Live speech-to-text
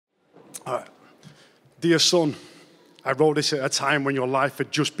Dear son, I wrote this at a time when your life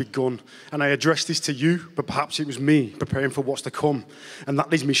had just begun, and I addressed this to you, but perhaps it was me preparing for what's to come. And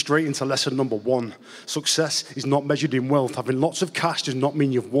that leads me straight into lesson number 1. Success is not measured in wealth. Having lots of cash does not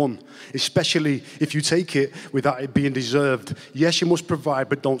mean you've won, especially if you take it without it being deserved. Yes, you must provide,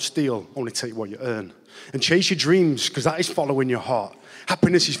 but don't steal. Only take what you earn. And chase your dreams, because that is following your heart.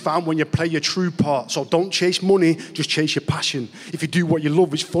 Happiness is found when you play your true part. So don't chase money, just chase your passion. If you do what you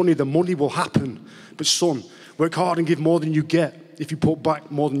love, it's funny, the money will happen. But son, work hard and give more than you get. If you put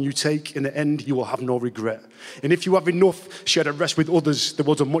back more than you take, in the end, you will have no regret. And if you have enough, share the rest with others. The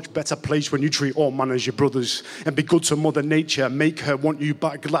world's a much better place when you treat all man as your brothers. And be good to Mother Nature, make her want you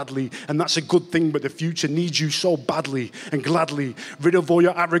back gladly. And that's a good thing, but the future needs you so badly and gladly. Rid of all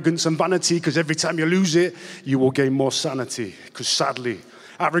your arrogance and vanity, because every time you lose it, you will gain more sanity. Because sadly,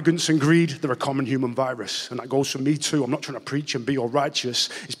 arrogance and greed, they're a common human virus. And that goes for me too. I'm not trying to preach and be all righteous.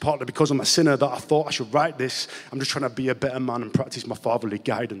 It's partly because I'm a sinner that I thought I should write this. I'm just trying to be a better man and practice my fatherly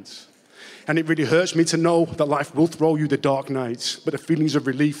guidance. And it really hurts me to know that life will throw you the dark nights, but the feelings of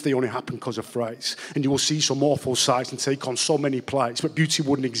relief, they only happen because of frights. And you will see some awful sights and take on so many plights, but beauty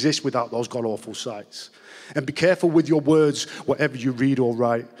wouldn't exist without those god-awful sights. And be careful with your words, whatever you read or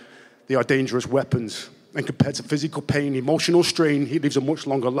write. They are dangerous weapons. And compared to physical pain, emotional strain, it leaves a much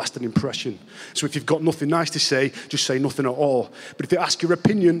longer lasting impression. So if you've got nothing nice to say, just say nothing at all. But if they ask your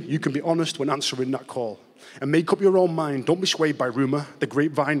opinion, you can be honest when answering that call. And make up your own mind. Don't be swayed by rumor. The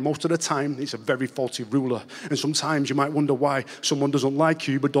grapevine, most of the time, is a very faulty ruler. And sometimes you might wonder why someone doesn't like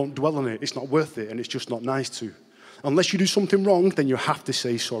you, but don't dwell on it. It's not worth it, and it's just not nice to. Unless you do something wrong, then you have to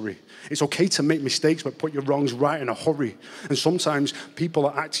say sorry. It's okay to make mistakes, but put your wrongs right in a hurry. And sometimes people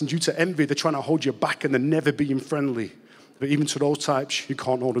are acting due to envy. They're trying to hold you back, and they're never being friendly. But even to those types, you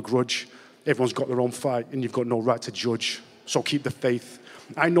can't hold a grudge. Everyone's got their own fight, and you've got no right to judge. So keep the faith.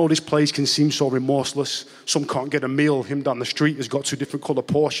 I know this place can seem so remorseless. Some can't get a meal. Him down the street has got 2 different colour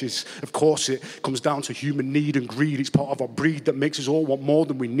Porsches. Of course, it comes down to human need and greed. It's part of our breed that makes us all want more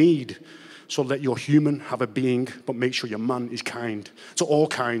than we need. So let your human have a being, but make sure your man is kind to all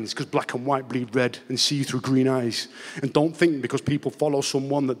kinds, because black and white bleed red and see through green eyes. And don't think because people follow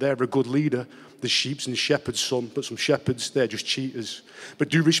someone that they're a good leader. There's sheep and shepherds, son, but some shepherds, they're just cheaters. But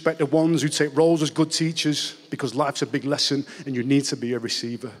do respect the ones who take roles as good teachers, because life's a big lesson and you need to be a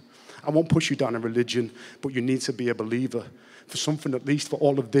receiver. I won't push you down a religion, but you need to be a believer. For something, at least for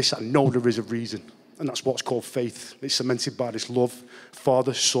all of this, I know there is a reason. And that's what's called faith. It's cemented by this love.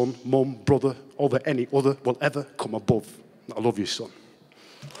 Father, son, mum, brother, over any other will ever come above. I love you, son.